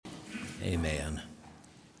Amen.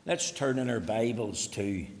 Let's turn in our Bibles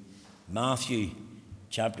to Matthew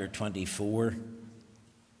chapter 24.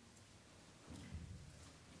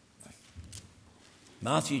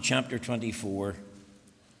 Matthew chapter 24.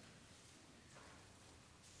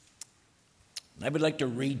 I would like to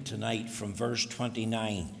read tonight from verse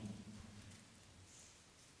 29.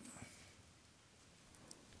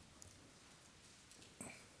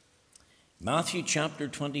 Matthew chapter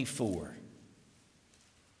 24.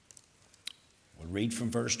 We'll read from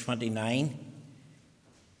verse 29.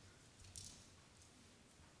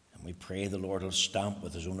 And we pray the Lord will stamp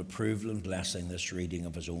with his own approval and blessing this reading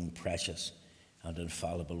of his own precious and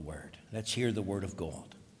infallible word. Let's hear the word of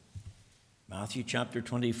God. Matthew chapter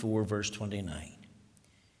 24, verse 29.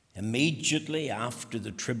 Immediately after the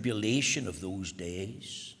tribulation of those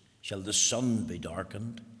days shall the sun be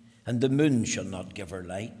darkened, and the moon shall not give her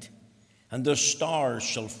light, and the stars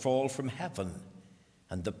shall fall from heaven,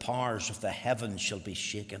 and the powers of the heavens shall be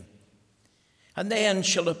shaken. And then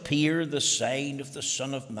shall appear the sign of the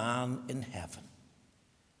Son of Man in heaven.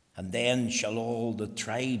 And then shall all the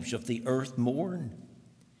tribes of the earth mourn,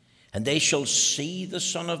 and they shall see the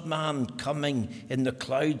Son of Man coming in the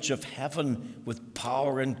clouds of heaven with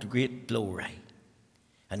power and great glory.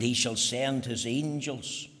 And he shall send his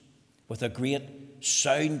angels with a great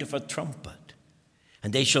sound of a trumpet,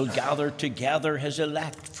 and they shall gather together his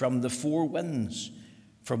elect from the four winds,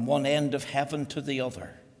 from one end of heaven to the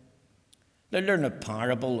other. Now learn a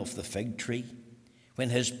parable of the fig tree.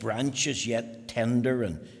 When his branch is yet tender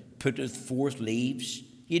and putteth forth leaves,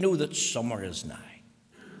 ye know that summer is nigh.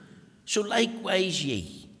 So likewise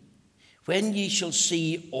ye, when ye shall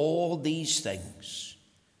see all these things,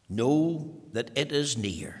 know that it is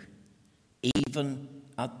near, even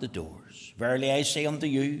at the doors. Verily I say unto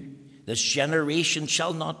you, this generation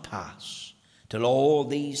shall not pass till all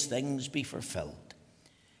these things be fulfilled.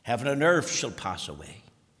 Heaven and earth shall pass away,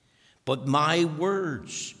 but my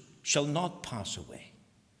words shall not pass away.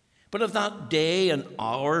 But of that day and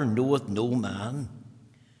hour knoweth no man,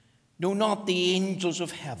 no, not the angels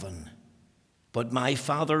of heaven, but my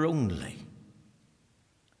Father only.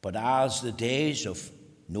 But as the days of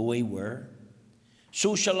Noe were,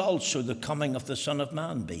 so shall also the coming of the Son of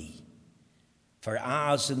Man be. For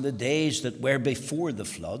as in the days that were before the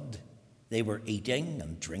flood, they were eating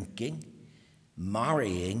and drinking,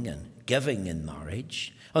 marrying and giving in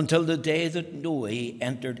marriage, until the day that Noe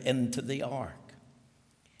entered into the ark,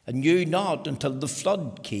 and knew not until the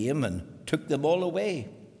flood came and took them all away.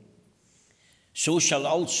 So shall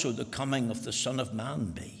also the coming of the Son of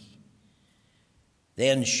Man be.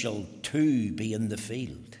 Then shall two be in the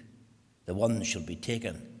field, the one shall be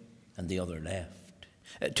taken and the other left.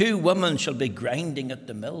 Two women shall be grinding at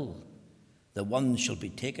the mill, the one shall be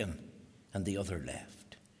taken and the other left.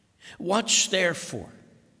 Watch therefore,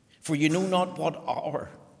 for you know not what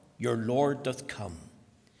hour your Lord doth come.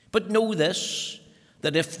 But know this,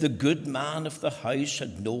 that if the good man of the house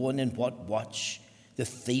had known in what watch the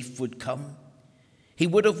thief would come, he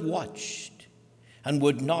would have watched and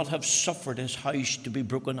would not have suffered his house to be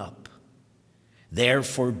broken up.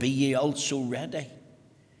 Therefore be ye also ready,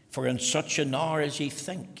 for in such an hour as ye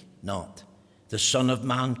think not, the Son of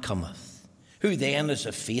Man cometh. Who then is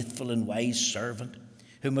a faithful and wise servant,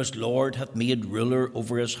 whom his Lord hath made ruler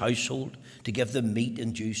over his household, to give them meat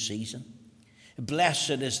in due season?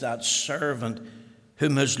 Blessed is that servant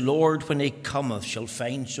whom his Lord, when he cometh, shall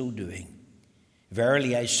find so doing.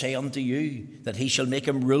 Verily I say unto you, that he shall make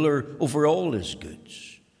him ruler over all his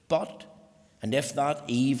goods. And if that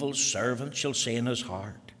evil servant shall say in his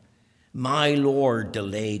heart, my Lord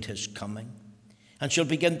delayed his coming, and shall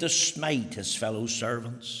begin to smite his fellow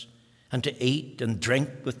servants, and to eat and drink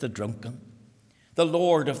with the drunken, the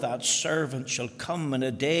Lord of that servant shall come in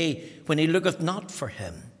a day when he looketh not for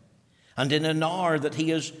him, and in an hour that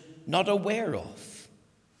he is not aware of,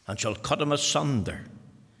 and shall cut him asunder,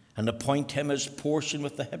 and appoint him his portion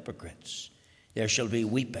with the hypocrites. There shall be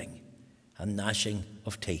weeping and gnashing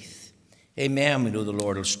of teeth. Amen. We know the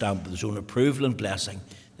Lord will stamp with his own approval and blessing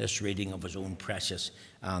this reading of his own precious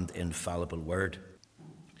and infallible word.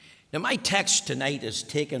 Now, my text tonight is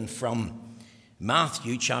taken from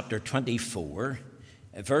Matthew chapter 24,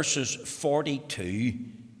 verses 42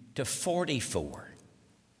 to 44.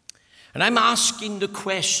 And I'm asking the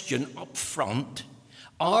question up front,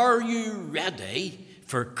 are you ready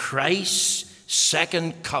for Christ's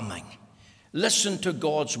second coming? Listen to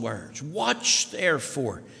God's words. Watch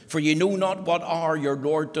therefore, for you know not what hour your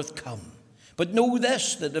Lord doth come. But know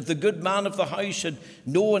this, that if the good man of the house had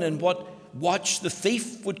known in what watch the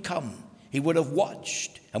thief would come, he would have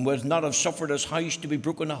watched and would not have suffered his house to be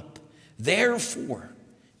broken up. Therefore,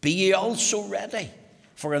 be ye also ready,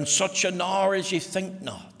 For in such an hour as ye think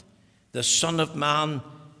not, the Son of Man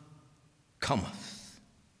cometh.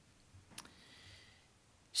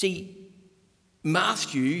 See,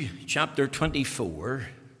 Matthew chapter 24,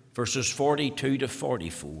 verses 42 to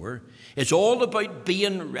 44, is all about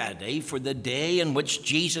being ready for the day in which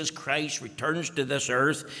Jesus Christ returns to this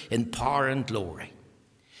earth in power and glory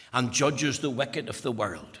and judges the wicked of the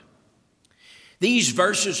world. These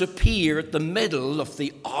verses appear at the middle of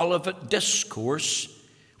the Olivet Discourse,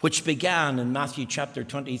 which began in Matthew chapter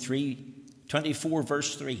 24,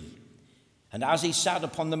 verse 3. And as he sat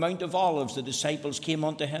upon the Mount of Olives, the disciples came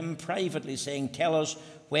unto him privately, saying, Tell us,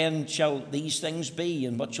 when shall these things be,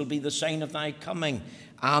 and what shall be the sign of thy coming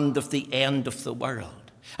and of the end of the world?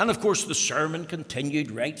 And of course the sermon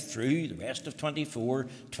continued right through the rest of 24,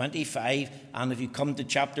 25, and if you come to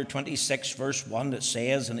chapter 26, verse 1, it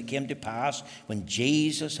says, And it came to pass, when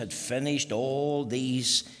Jesus had finished all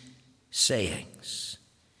these sayings.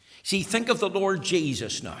 See, think of the Lord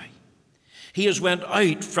Jesus now. He has went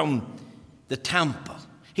out from the temple.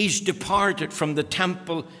 He's departed from the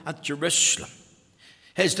temple at Jerusalem.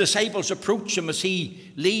 His disciples approach him as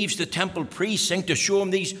he leaves the temple precinct to show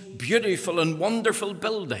him these beautiful and wonderful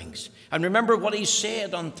buildings. And remember what he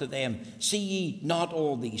said unto them, See ye not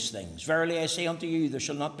all these things? Verily I say unto you, there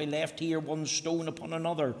shall not be left here one stone upon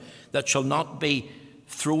another that shall not be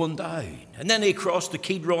thrown down. And then he crossed the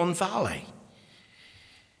Kidron Valley.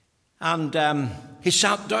 And he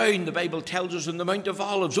sat down, the Bible tells us, on the Mount of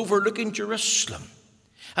Olives, overlooking Jerusalem.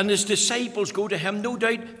 And his disciples go to him, no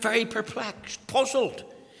doubt, very perplexed, puzzled.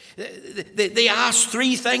 They ask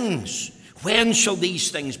three things. When shall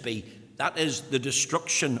these things be? That is the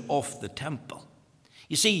destruction of the temple.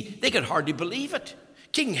 You see, they could hardly believe it.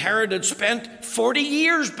 King Herod had spent 40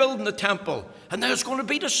 years building the temple, and now it's going to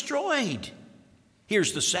be destroyed.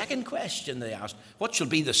 Here's the second question they asked. What shall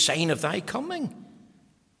be the sign of thy coming?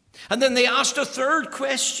 And then they asked a third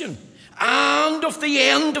question. And of the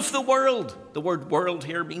end of the world. The word world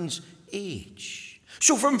here means age.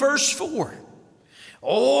 So from verse 4,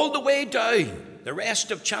 all the way down, the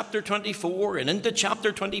rest of chapter 24 and into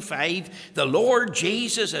chapter 25, the Lord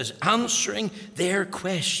Jesus is answering their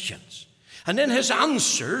questions. And in his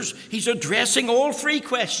answers, he's addressing all three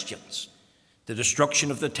questions. The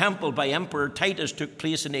destruction of the temple by Emperor Titus took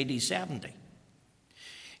place in AD 70.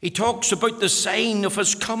 He talks about the sign of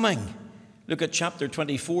his coming. Look at chapter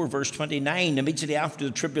 24, verse 29. Immediately after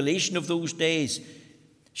the tribulation of those days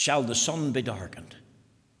shall the sun be darkened.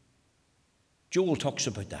 Joel talks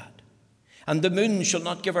about that. And the moon shall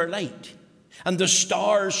not give her light. And the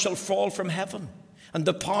stars shall fall from heaven. And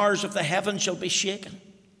the powers of the heavens shall be shaken.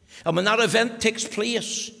 And when that event takes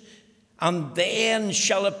place, and then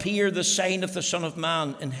shall appear the sign of the Son of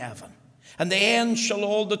Man in heaven. And then shall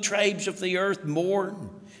all the tribes of the earth mourn.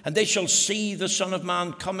 And they shall see the Son of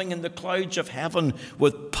Man coming in the clouds of heaven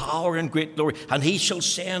with power and great glory. And he shall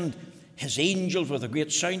send his angels with a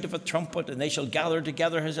great sound of a trumpet, and they shall gather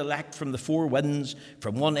together his elect from the four winds,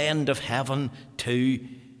 from one end of heaven to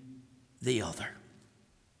the other.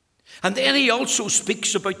 And then he also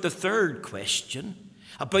speaks about the third question,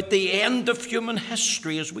 about the end of human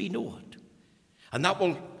history as we know it. And that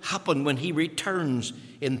will happen when he returns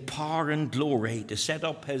in power and glory to set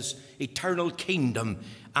up his eternal kingdom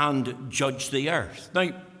and judge the earth.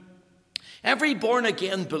 Now, every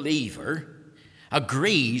born-again believer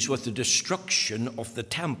agrees with the destruction of the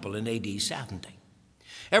temple in AD 70.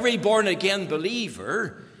 Every born-again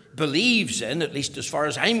believer believes in, at least as far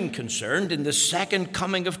as I'm concerned, in the second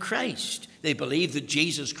coming of Christ. They believe that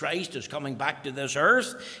Jesus Christ is coming back to this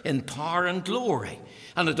earth in power and glory.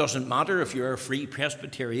 And it doesn't matter if you're a Free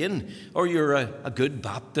Presbyterian or you're a good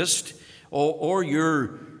Baptist or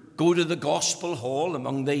you're go to the gospel hall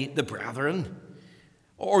among the brethren,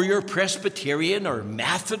 or you're Presbyterian or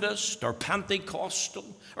Methodist or Pentecostal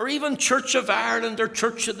or even Church of Ireland or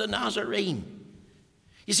Church of the Nazarene.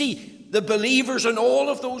 You see, the believers in all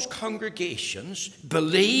of those congregations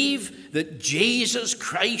believe that Jesus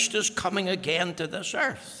Christ is coming again to this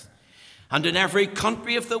earth. And in every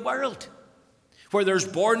country of the world where there's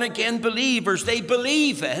born-again believers, they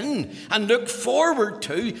believe in and look forward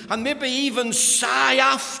to and maybe even sigh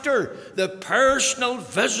after the personal,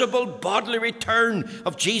 visible, bodily return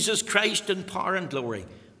of Jesus Christ in power and glory.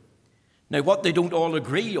 Now, what they don't all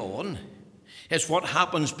agree on is what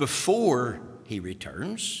happens before he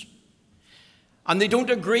returns. And they don't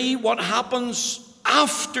agree what happens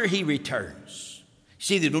after he returns.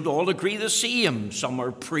 See, they don't all agree the same. Some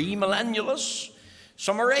are premillennialists,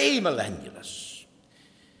 some are amillennialists.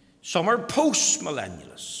 Some are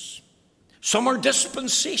post-millennialists. Some are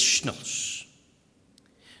dispensationalists.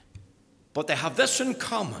 But they have this in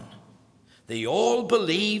common. they all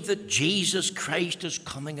believe that Jesus Christ is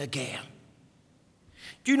coming again.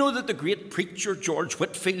 Do you know that the great preacher George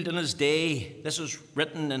Whitefield in his day, this is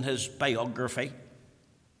written in his biography,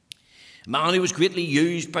 a man who was greatly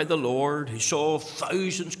used by the Lord, who saw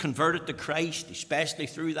thousands converted to Christ, especially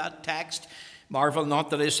through that text, marvel not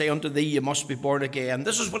that I say unto thee, you must be born again.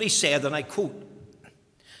 This is what he said, and I quote,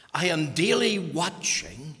 I am daily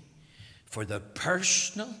watching for the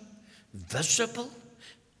personal, visible,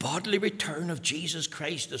 bodily return of Jesus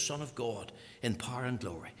Christ, the Son of God, in power and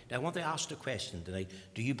glory. Now, I want to ask the question tonight,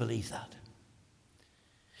 do you believe that?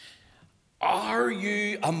 Are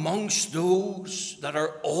you amongst those that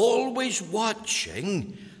are always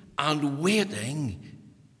watching and waiting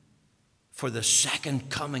for the second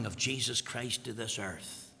coming of Jesus Christ to this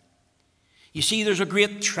earth? You see, there's a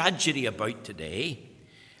great tragedy about today,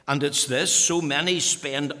 and it's this: so many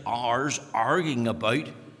spend hours arguing about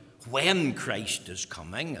when Christ is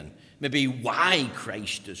coming and maybe why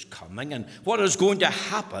Christ is coming and what is going to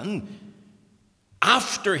happen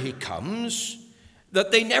after he comes,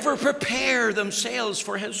 that they never prepare themselves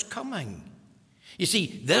for his coming. You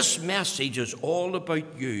see, this message is all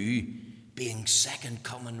about you being second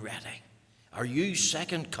coming ready. Are you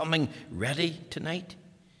second coming ready tonight?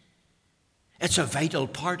 It's a vital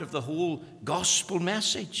part of the whole gospel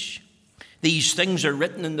message. These things are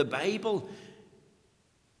written in the Bible,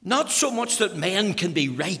 not so much that men can be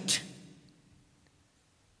right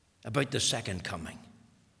about the second coming,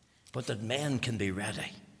 but that men can be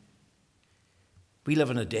ready. We live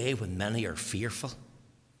in a day when many are fearful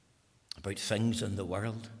about things in the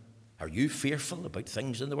world. Are you fearful about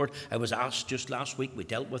things in the world? I was asked just last week, we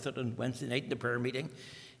dealt with it on Wednesday night in the prayer meeting,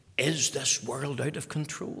 is this world out of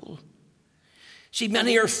control? See,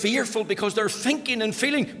 many are fearful because they're thinking and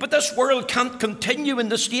feeling, but this world can't continue in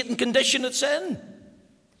the state and condition it's in.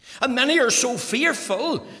 And many are so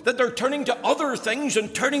fearful that they're turning to other things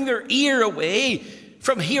and turning their ear away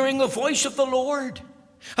from hearing the voice of the Lord.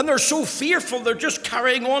 And they're so fearful they're just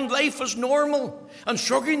carrying on life as normal and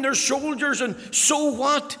shrugging their shoulders and so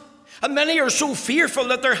what? And many are so fearful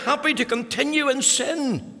that they're happy to continue in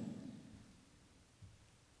sin.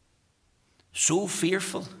 So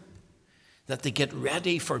fearful that they get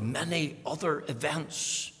ready for many other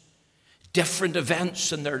events, different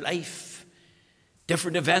events in their life,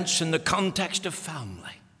 different events in the context of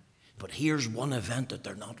family. But here's one event that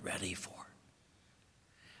they're not ready for.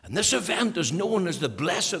 And this event is known as the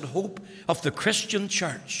blessed hope of the Christian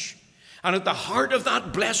church. And at the heart of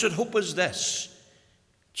that blessed hope is this: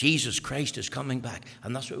 Jesus Christ is coming back.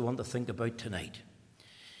 And that's what we want to think about tonight.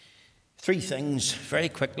 Three things, very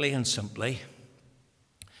quickly and simply.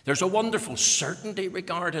 There's a wonderful certainty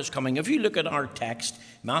regarding his coming. If you look at our text,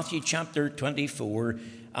 Matthew chapter 24,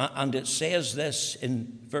 and it says this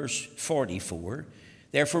in verse 44,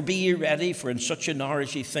 therefore be ye ready, for in such an hour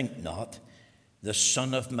as ye think not, the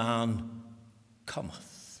Son of Man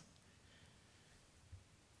cometh.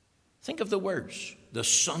 Think of the words, the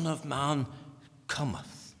Son of Man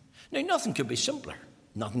cometh. Now, nothing could be simpler.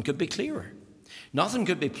 Nothing could be clearer. Nothing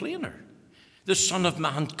could be plainer. The Son of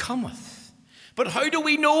Man cometh. But how do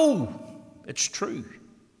we know it's true?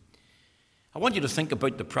 I want you to think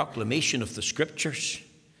about the proclamation of the Scriptures.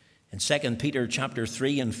 In 2 Peter chapter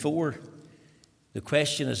 3 and 4, the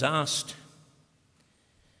question is asked,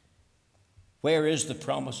 where is the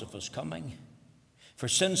promise of his coming? For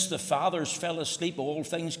since the fathers fell asleep, all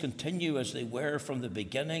things continue as they were from the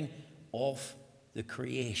beginning of the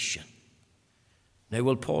creation. Now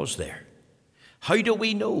we'll pause there. How do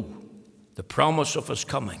we know the promise of his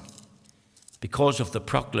coming? Because of the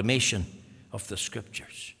proclamation of the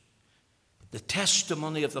Scriptures, the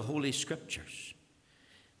testimony of the Holy Scriptures.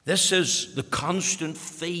 This is the constant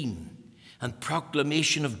theme and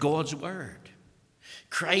proclamation of God's Word.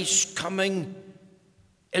 Christ's coming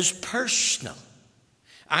is personal.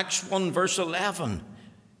 Acts 1 verse 11,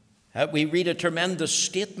 we read a tremendous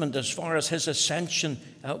statement as far as his ascension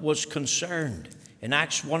was concerned. In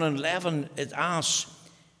Acts 1 and 11 it asks,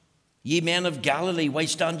 ye men of Galilee, why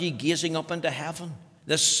stand ye gazing up into heaven?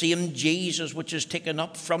 This same Jesus which is taken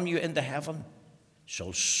up from you into heaven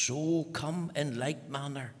shall so come in like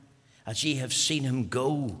manner as ye have seen him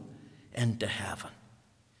go into heaven.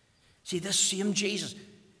 See, this same Jesus,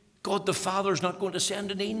 God the Father is not going to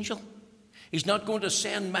send an angel. He's not going to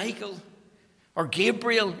send Michael or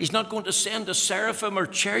Gabriel. He's not going to send a seraphim or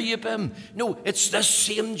cherubim. No, it's this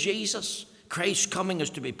same Jesus. Christ's coming is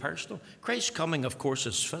to be personal. Christ's coming, of course,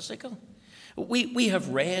 is physical. We have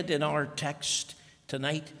read in our text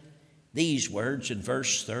tonight these words in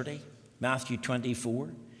verse 30, Matthew 24.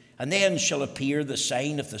 And then shall appear the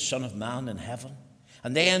sign of the Son of Man in heaven.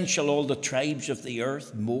 And then shall all the tribes of the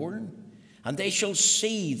earth mourn. and they shall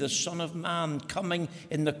see the Son of Man coming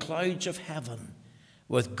in the clouds of heaven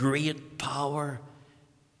with great power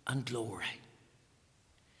and glory.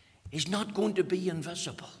 He's not going to be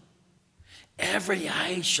invisible. Every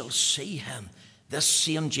eye shall see him, this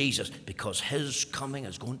same Jesus, because his coming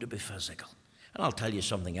is going to be physical. And I'll tell you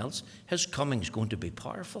something else. His coming is going to be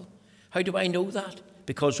powerful. How do I know that?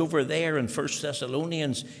 Because over there in 1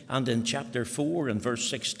 Thessalonians and in chapter 4 and verse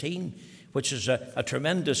 16, which is a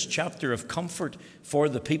tremendous chapter of comfort for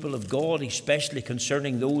the people of God, especially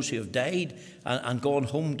concerning those who have died and gone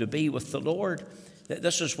home to be with the Lord.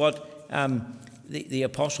 This is what the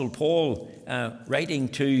Apostle Paul, writing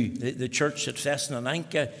to the church at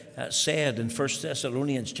Thessalonica, said in 1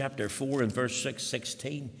 Thessalonians chapter 4 and verse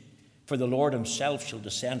 16, "For the Lord himself shall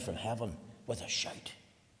descend from heaven with a shout,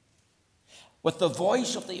 with the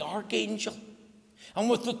voice of the archangel, and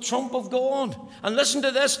with the trump of God." And listen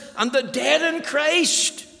to this, "and the dead in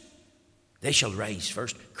Christ, they shall rise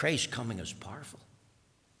first." Christ's coming is powerful.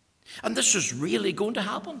 And this is really going to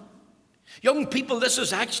happen. Young people, this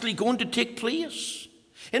is actually going to take place.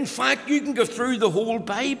 In fact, you can go through the whole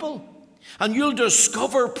Bible and you'll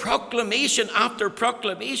discover proclamation after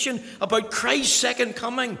proclamation about Christ's second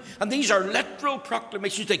coming. And these are literal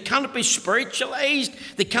proclamations. They can't be spiritualized.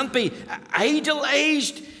 They can't be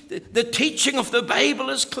idolized. The teaching of the Bible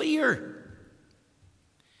is clear.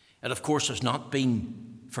 It, of course, has not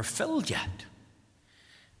been fulfilled yet,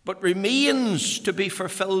 but remains to be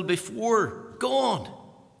fulfilled before God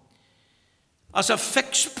as a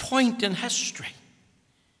fixed point in history.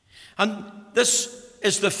 And this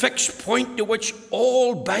is the fixed point to which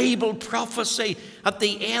all Bible prophecy at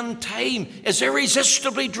the end time is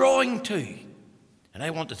irresistibly drawing to. And I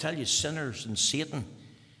want to tell you, sinners and Satan,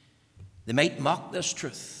 they might mock this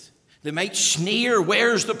truth. They might sneer,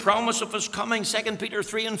 "Where's the promise of his coming?" 2 Peter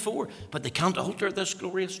 3 and 4. But they can't alter this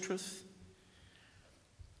glorious truth,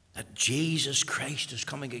 that Jesus Christ is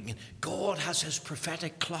coming again. God has his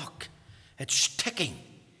prophetic clock. It's ticking.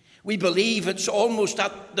 We believe it's almost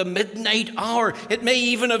at the midnight hour. It may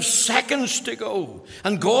even have seconds to go.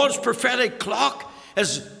 And God's prophetic clock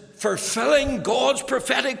is fulfilling God's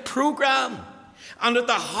prophetic program. And at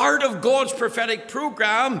the heart of God's prophetic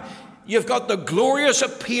program, you've got the glorious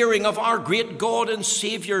appearing of our great God and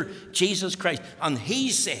Savior, Jesus Christ. And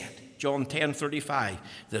he said, John 10:35,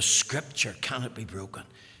 "The scripture cannot be broken."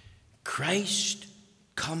 Christ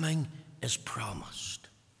coming is promised.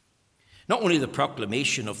 Not only the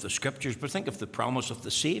proclamation of the scriptures, but think of the promise of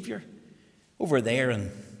the Savior. Over there, and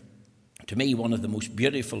to me, one of the most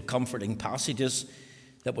beautiful, comforting passages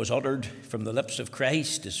that was uttered from the lips of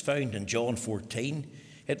Christ is found in John 14.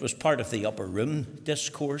 It was part of the upper room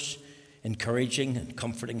discourse, encouraging and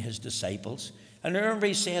comforting his disciples. And I remember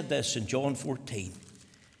he said this in John 14,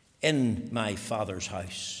 "In my Father's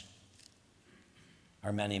house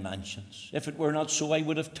are many mansions. If it were not so, I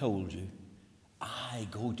would have told you. I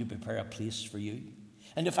go to prepare a place for you.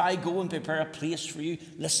 And if I go and prepare a place for you,"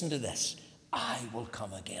 listen to this, "I will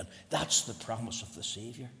come again." That's the promise of the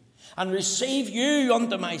Savior. "And receive you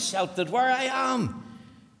unto myself, that where I am,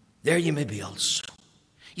 there you may be also."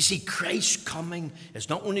 You see, Christ's coming is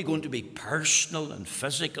not only going to be personal and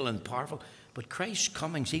physical and powerful, but Christ's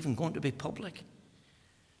coming is even going to be public.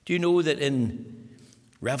 Do you know that in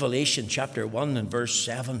Revelation chapter 1 and verse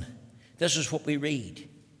 7, this is what we read?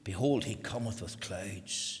 "Behold, he cometh with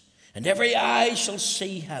clouds, and every eye shall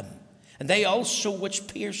see him, and they also which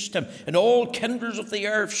pierced him, and all kindreds of the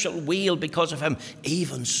earth shall wail because of him.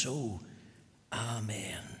 Even so,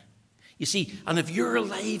 Amen." You see, and if you're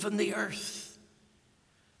alive on the earth,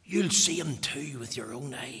 you'll see him too with your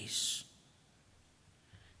own eyes.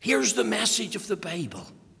 Here's the message of the Bible.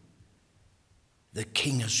 The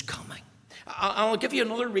King is coming. I'll give you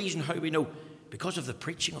another reason how we know. Because of the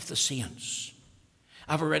preaching of the saints.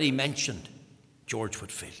 I've already mentioned George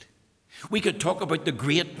Whitefield. We could talk about the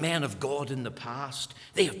great men of God in the past.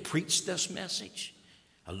 They have preached this message.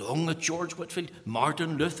 Along with George Whitefield,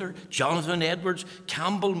 Martin Luther, Jonathan Edwards,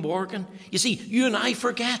 Campbell Morgan. You see, you and I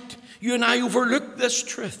forget. You and I overlook this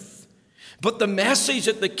truth. But the message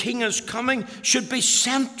that the King is coming should be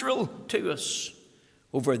central to us.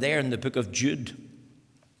 Over there in the book of Jude,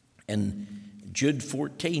 in Jude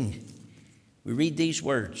 14, we read these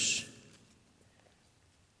words.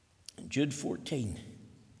 Jude 14,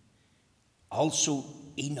 "Also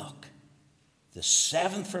Enoch, the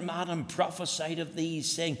seventh from Adam, prophesied of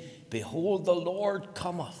these, saying, Behold, the Lord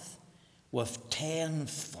cometh with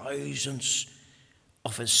 10,000s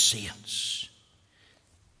of his saints."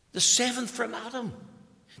 The seventh from Adam.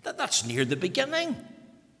 That's near the beginning.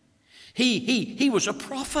 He was a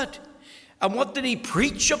prophet. And what did he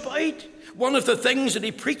preach about? One of the things that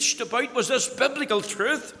he preached about was this biblical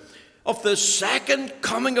truth of the second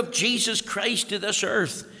coming of Jesus Christ to this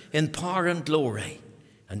earth in power and glory.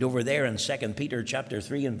 And over there in 2 Peter chapter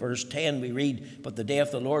 3 and verse 10 we read, "But the day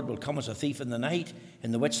of the Lord will come as a thief in the night,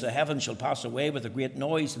 in the which the heavens shall pass away with a great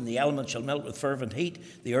noise, and the elements shall melt with fervent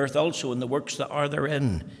heat. The earth also and the works that are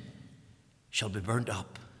therein shall be burnt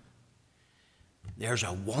up." There's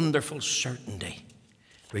a wonderful certainty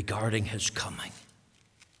regarding his coming.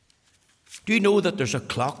 Do you know that there's a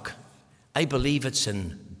clock? I believe it's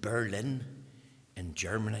in Berlin, in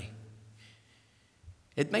Germany.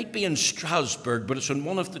 It might be in Strasbourg, but it's in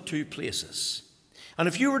one of the two places. And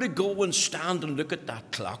if you were to go and stand and look at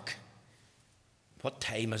that clock, what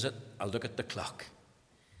time is it? I'll look at the clock.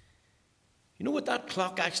 You know what that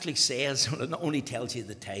clock actually says? Well, it not only tells you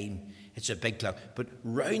the time, it's a big clock, but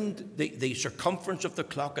round the circumference of the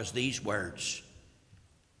clock is these words: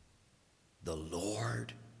 "The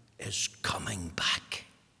Lord is coming back."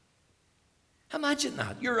 Imagine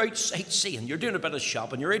that. You're out sightseeing, you're doing a bit of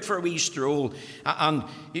shopping, you're out for a wee stroll, and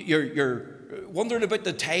you're wondering about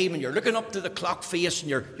the time, and you're looking up to the clock face, and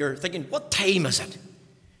you're thinking, what time is it?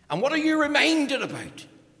 And what are you reminded about?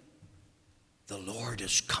 The Lord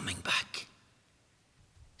is coming back.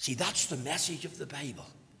 See, that's the message of the Bible.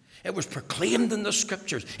 It was proclaimed in the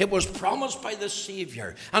Scriptures. It was promised by the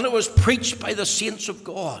Savior, and it was preached by the saints of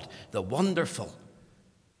God. The wonderful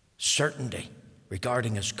certainty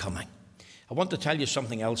regarding his coming. I want to tell you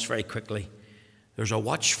something else very quickly. There's a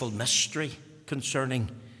watchful mystery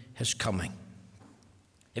concerning his coming.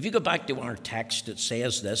 If you go back to our text, it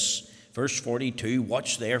says this, verse 42,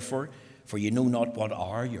 "Watch therefore, for you know not what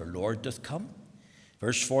hour your Lord doth come."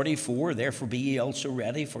 Verse 44, "Therefore be ye also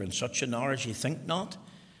ready, for in such an hour as ye think not,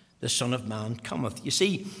 the Son of Man cometh." You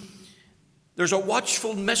see, there's a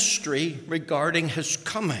watchful mystery regarding his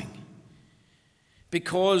coming,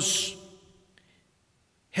 because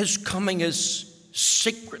his coming is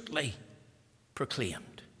secretly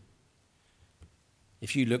proclaimed.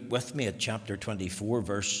 If you look with me at chapter 24,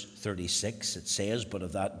 verse 36, it says, "But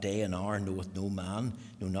of that day and hour knoweth no man,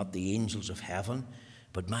 no not the angels of heaven,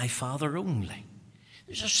 but my Father only."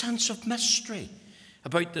 There's a sense of mystery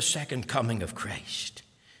about the second coming of Christ.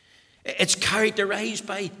 It's characterized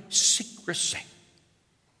by secrecy.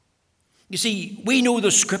 You see, we know the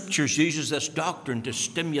Scriptures uses this doctrine to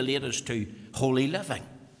stimulate us to holy living.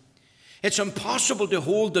 It's impossible to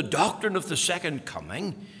hold the doctrine of the second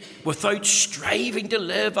coming without striving to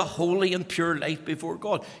live a holy and pure life before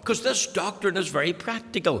God, because this doctrine is very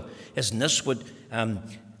practical. Isn't this what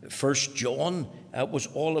 1 John was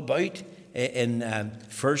all about? In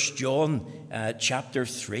 1 John chapter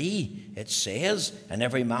 3, it says, "And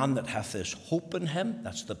every man that hath this hope in him,"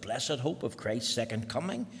 that's the blessed hope of Christ's second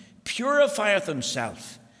coming, "purifieth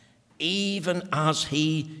himself, even as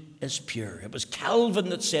he is pure." It was Calvin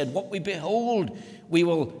that said, what we behold, we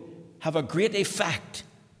will have a great effect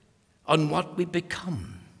on what we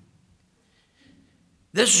become.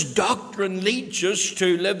 This doctrine leads us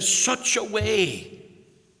to live such a way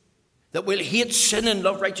that we'll hate sin and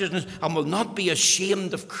love righteousness and will not be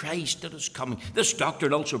ashamed of Christ that is coming. This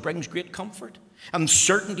doctrine also brings great comfort and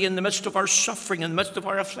certainty in the midst of our suffering, in the midst of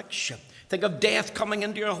our affliction. Think of death coming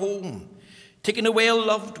into your home, taking away a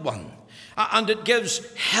loved one. And it gives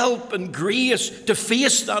help and grace to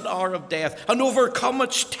face that hour of death and overcome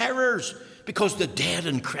its terrors, because the dead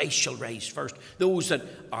in Christ shall rise first. Those that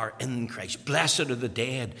are in Christ. Blessed are the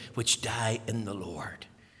dead which die in the Lord.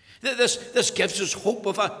 This gives us hope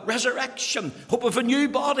of a resurrection, hope of a new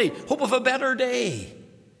body, hope of a better day.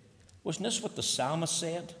 Wasn't this what the psalmist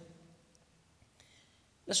said?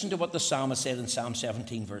 Listen to what the psalmist said in Psalm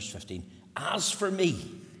 17, verse 15. "As for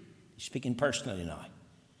me," he's speaking personally now,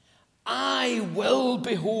 "I will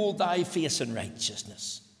behold thy face in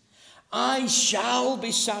righteousness. I shall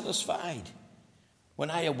be satisfied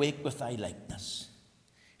when I awake with thy likeness."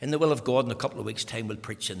 In the will of God, in a couple of weeks' time, we'll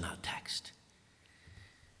preach in that text.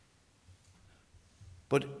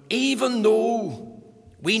 But even though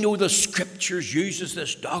we know the Scriptures uses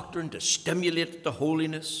this doctrine to stimulate the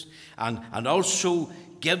holiness and also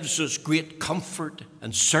gives us great comfort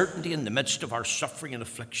and certainty in the midst of our suffering and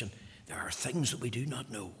affliction, there are things that we do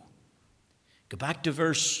not know. Go back to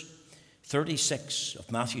verse 36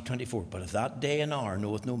 of Matthew 24. "But of that day and hour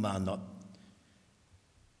knoweth no man,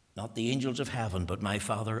 not the angels of heaven, but my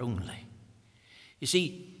Father only." You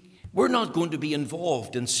see, we're not going to be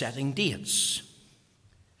involved in setting dates.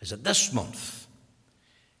 Is it this month?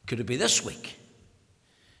 Could it be this week?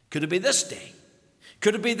 Could it be this day?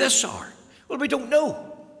 Could it be this hour? Well, we don't know.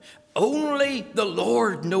 Only the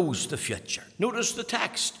Lord knows the future. Notice the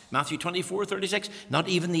text, Matthew 24:36. Not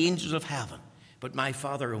even the angels of heaven, but my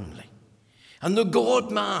Father only. And the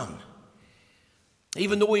God-man,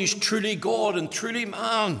 even though he's truly God and truly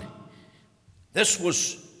man, this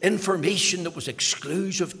was information that was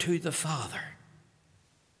exclusive to the Father.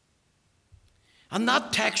 And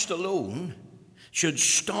that text alone should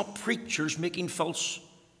stop preachers making false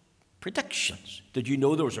predictions. Did you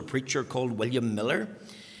know there was a preacher called William Miller?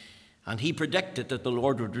 And he predicted that the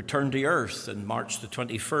Lord would return to earth on March the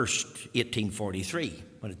 21st, 1843.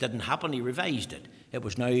 When it didn't happen, he revised it. It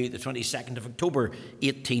was now the 22nd of October,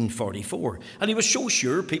 1844. And he was so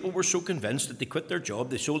sure, people were so convinced that they quit their job,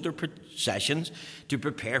 they sold their possessions to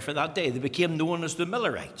prepare for that day. They became known as the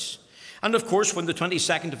Millerites. And of course, when the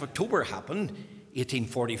 22nd of October happened,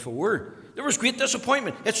 1844, there was great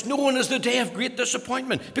disappointment. It's known as the day of great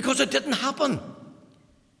disappointment because it didn't happen.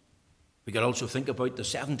 We could also think about the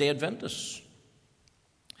Seventh-day Adventists.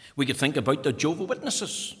 We could think about the Jehovah's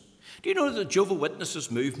Witnesses. Do you know that the Jehovah's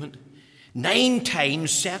Witnesses movement 9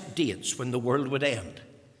 times set dates when the world would end?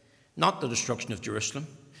 Not the destruction of Jerusalem,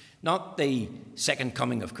 not the second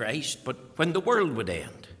coming of Christ, but when the world would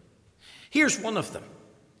end. Here's one of them.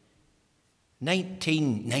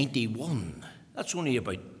 1991. That's only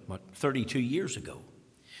about, 32 years ago.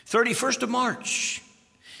 31st of March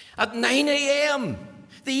at 9 a.m.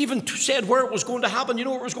 They even said where it was going to happen. You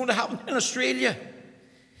know where it was going to happen? In Australia.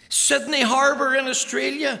 Sydney Harbour in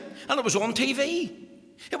Australia. And it was on TV.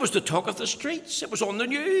 It was the talk of the streets. It was on the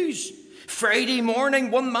news. Friday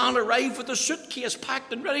morning, one man arrived with a suitcase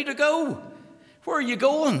packed and ready to go. Where are you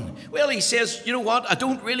going? Well, he says, you know what? I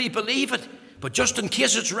don't really believe it. But just in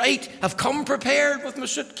case it's right, I've come prepared with my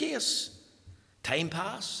suitcase. Time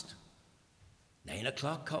passed. 9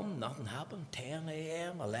 o'clock come, nothing happened. 10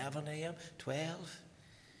 a.m., 11 a.m., 12.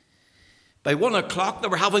 By 1 o'clock, they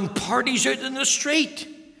were having parties out in the street.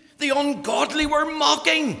 The ungodly were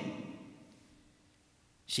mocking.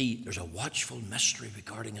 See, there's a watchful mystery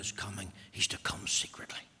regarding his coming. He's to come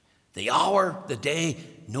secretly. The hour, the day,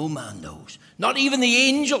 no man knows. Not even the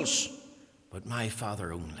angels, but my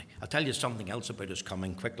Father only. I'll tell you something else about his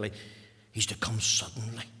coming quickly. He's to come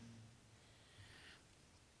suddenly.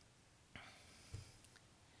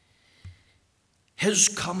 His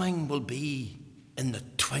coming will be in the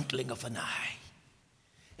twinkling of an eye.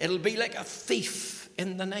 It'll be like a thief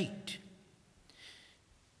in the night.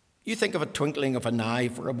 You think of a twinkling of an eye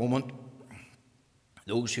for a moment.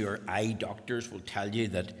 Those who are eye doctors will tell you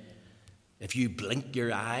that if you blink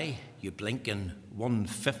your eye, you blink in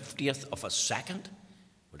 1/50th of a second,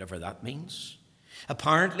 whatever that means.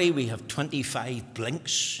 Apparently, we have 25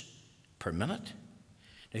 blinks per minute.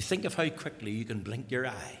 Now think of how quickly you can blink your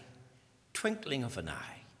eye. Twinkling of an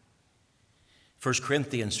eye. 1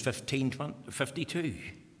 Corinthians 15:52.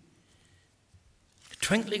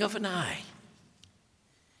 Twinkling of an eye.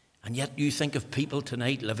 And yet you think of people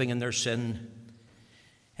tonight living in their sin.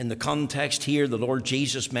 In the context here, the Lord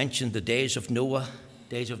Jesus mentioned the days of Noah.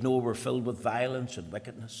 Days of Noah were filled with violence and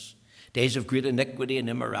wickedness. Days of great iniquity and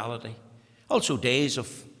immorality. Also days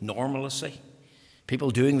of normalcy. People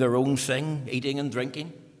doing their own thing, eating and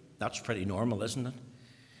drinking. That's pretty normal, isn't it?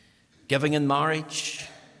 Giving in marriage,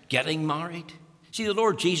 getting married. See, the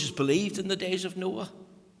Lord Jesus believed in the days of Noah.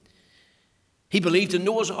 He believed in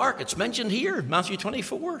Noah's ark. It's mentioned here, Matthew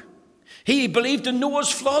 24. He believed in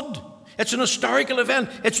Noah's flood. It's an historical event.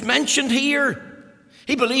 It's mentioned here.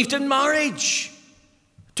 He believed in marriage.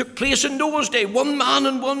 It took place in Noah's day, one man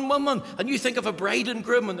and one woman. And you think of a bride and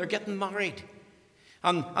groom and they're getting married.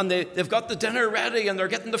 And they've got the dinner ready and they're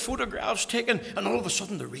getting the photographs taken. And all of a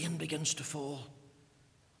sudden the rain begins to fall.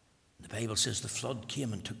 The Bible says the flood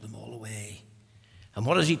came and took them all away. And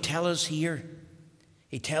what does he tell us here?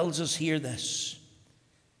 He tells us here this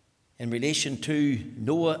in relation to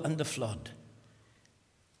Noah and the flood.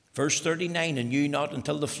 Verse 39, and knew not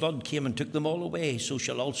until the flood came and took them all away, so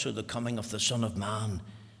shall also the coming of the Son of Man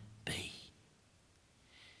be.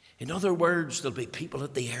 In other words, there'll be people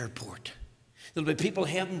at the airport. There'll be people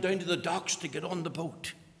heading down to the docks to get on the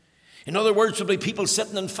boat. In other words, there'll be people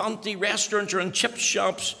sitting in fancy restaurants or in chip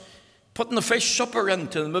shops putting the fish supper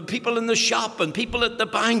into them, and people in the shop, and people at the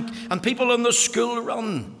bank, and people on the school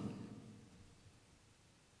run.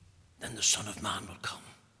 Then the Son of Man will come.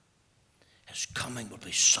 His coming will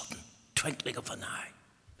be sudden, twinkling of an eye.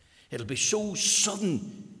 It'll be so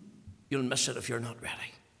sudden, you'll miss it if you're not ready.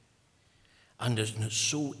 And isn't it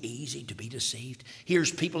so easy to be deceived?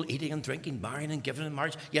 Here's people eating and drinking, marrying and giving in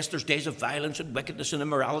marriage. Yes, there's days of violence and wickedness and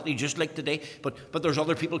immorality just like today, but there's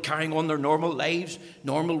other people carrying on their normal lives,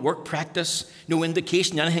 normal work practice, no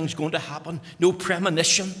indication anything's going to happen, no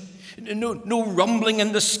premonition. No rumbling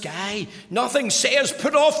in the sky. Nothing says,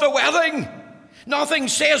 put off the wedding. Nothing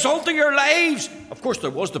says, alter your lives. Of course, there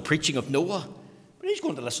was the preaching of Noah. But he's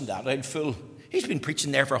going to listen to that old fool. He's been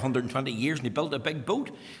preaching there for 120 years and he built a big boat.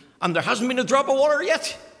 And there hasn't been a drop of water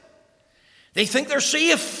yet. They think they're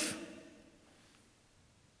safe.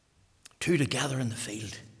 Two together in the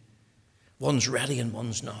field. One's ready and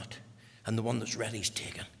one's not. And the one that's ready's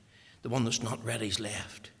taken. The one that's not ready's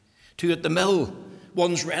left. Two at the mill.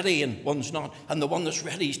 One's ready and one's not. And the one that's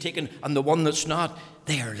ready's taken. And the one that's not,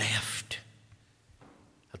 they are left.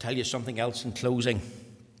 I'll tell you something else in closing.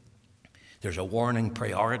 There's a warning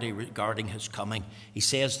priority regarding his coming. He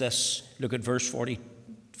says this, look at verse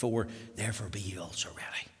 44, therefore be you also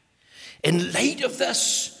ready. In light of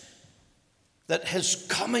this, that his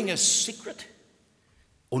coming is secret,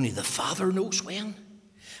 only the Father knows when,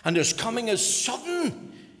 and his coming is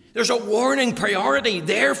sudden, there's a warning priority,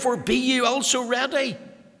 therefore be you also ready.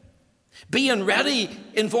 Being ready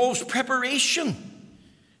involves preparation,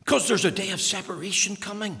 because there's a day of separation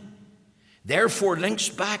coming. Therefore links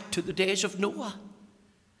back to the days of Noah.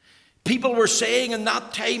 People were saying in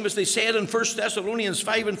that time, as they said in 1 Thessalonians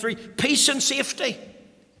 5:3, peace and safety.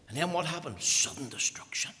 And then what happened? Sudden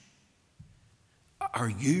destruction. Are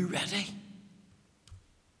you ready?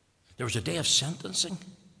 There was a day of sentencing.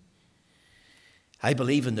 I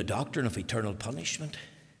believe in the doctrine of eternal punishment.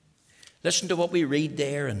 Listen to what we read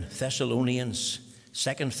there in Thessalonians,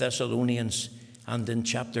 2 Thessalonians, and in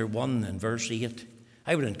chapter 1 and verse 8.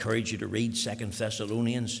 I would encourage you to read 2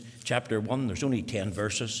 Thessalonians chapter 1. There's only 10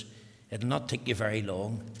 verses. It'll not take you very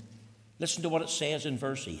long. Listen to what it says in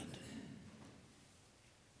verse 8.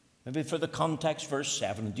 Maybe for the context, verse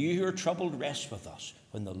 7. Do you who are troubled rest with us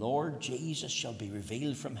when the Lord Jesus shall be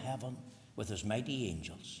revealed from heaven with his mighty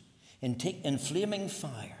angels in flaming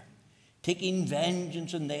fire, taking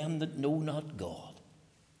vengeance on them that know not God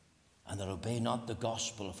and that obey not the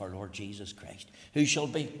gospel of our Lord Jesus Christ, who shall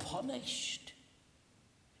be punished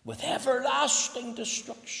with everlasting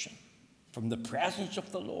destruction from the presence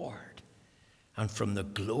of the Lord and from the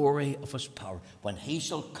glory of his power, when he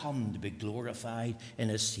shall come to be glorified in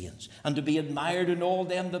his saints and to be admired in all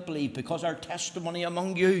them that believe, because our testimony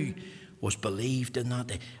among you was believed in that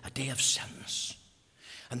day, a day of sentence.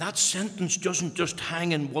 And that sentence doesn't just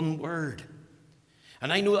hang in one word.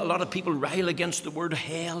 And I know a lot of people rail against the word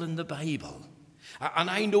hell in the Bible. And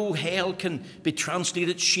I know hell can be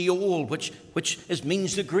translated Sheol, which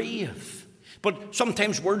means the grave. But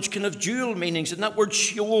sometimes words can have dual meanings. And that word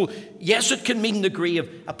Sheol, yes, it can mean the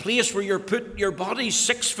grave, a place where you're put your body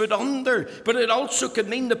 6 foot under. But it also can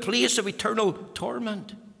mean the place of eternal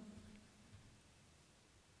torment.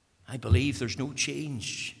 I believe there's no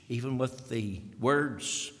change, even with the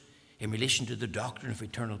words in relation to the doctrine of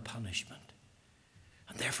eternal punishment.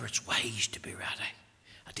 And therefore it's wise to be ready.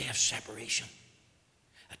 A day of separation.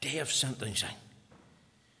 A day of sentencing,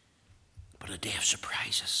 but a day of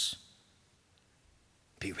surprises.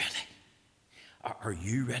 Be ready. Are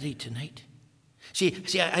you ready tonight? See,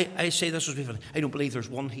 I say this as we've. I don't believe there's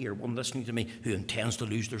one here, one listening to me, who intends to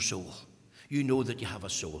lose their soul. You know that you have a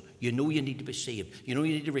soul. You know you need to be saved. You know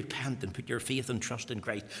you need to repent and put your faith and trust in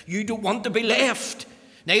Christ. You don't want to be left,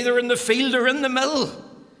 neither in the field or in the mill.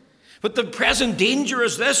 But the present danger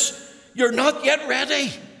is this: you're not yet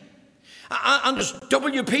ready. And as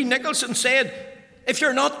W.P. Nicholson said, if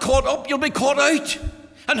you're not caught up, you'll be caught out.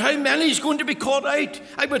 And how many is going to be caught out?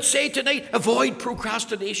 I would say tonight, avoid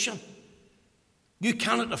procrastination. You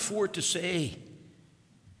cannot afford to say,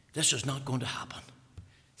 this is not going to happen.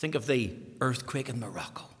 Think of the earthquake in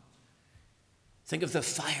Morocco. Think of the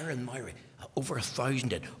fire in Moira. Over 1,000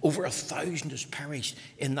 dead. Over 1,000 has perished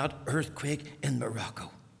in that earthquake in Morocco.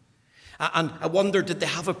 And I wonder, did they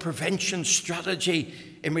have a prevention strategy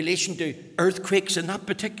in relation to earthquakes in that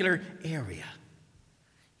particular area?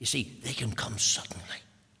 You see, they can come suddenly,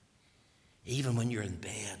 even when you're in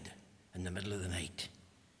bed in the middle of the night.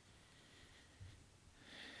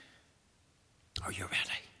 Are you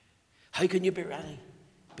ready? How can you be ready?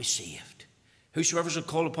 Be saved. Whosoever shall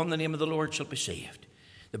call upon the name of the Lord shall be saved.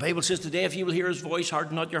 The Bible says, today if you will hear his voice,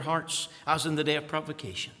 harden not your hearts, as in the day of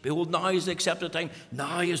provocation. Behold, now is the accepted time.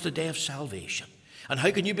 Now is the day of salvation. And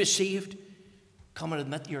how can you be saved? Come and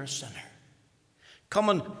admit you're a sinner. Come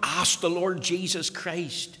and ask the Lord Jesus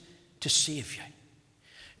Christ to save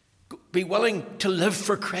you. Be willing to live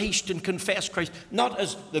for Christ and confess Christ, not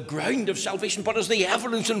as the ground of salvation, but as the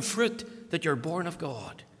evidence and fruit that you're born of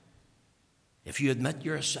God. If you admit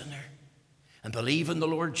you're a sinner and believe in the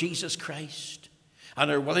Lord Jesus Christ, and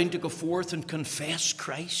are willing to go forth and confess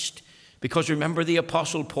Christ. Because remember, the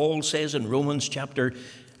Apostle Paul says in Romans chapter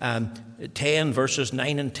 10, verses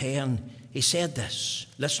 9 and 10, he said this.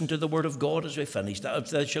 Listen to the word of God as we finish. Thou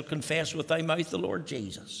shalt confess with thy mouth the Lord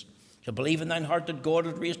Jesus. Shalt believe in thine heart that God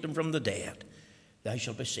hath raised him from the dead. Thou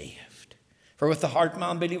shalt be saved. For with the heart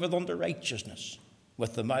man believeth unto righteousness.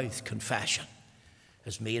 With the mouth confession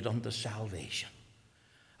is made unto salvation.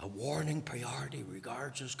 A warning priority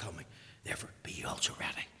regards his coming. Therefore, be ye also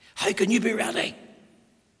ready. How can you be ready?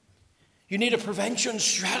 You need a prevention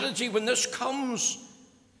strategy when this comes.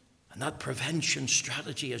 And that prevention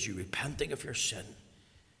strategy is you repenting of your sin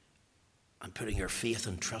and putting your faith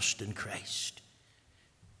and trust in Christ.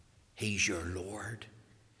 He's your Lord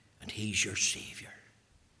and he's your Savior.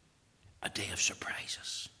 A day of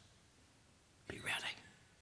surprises. Be ready.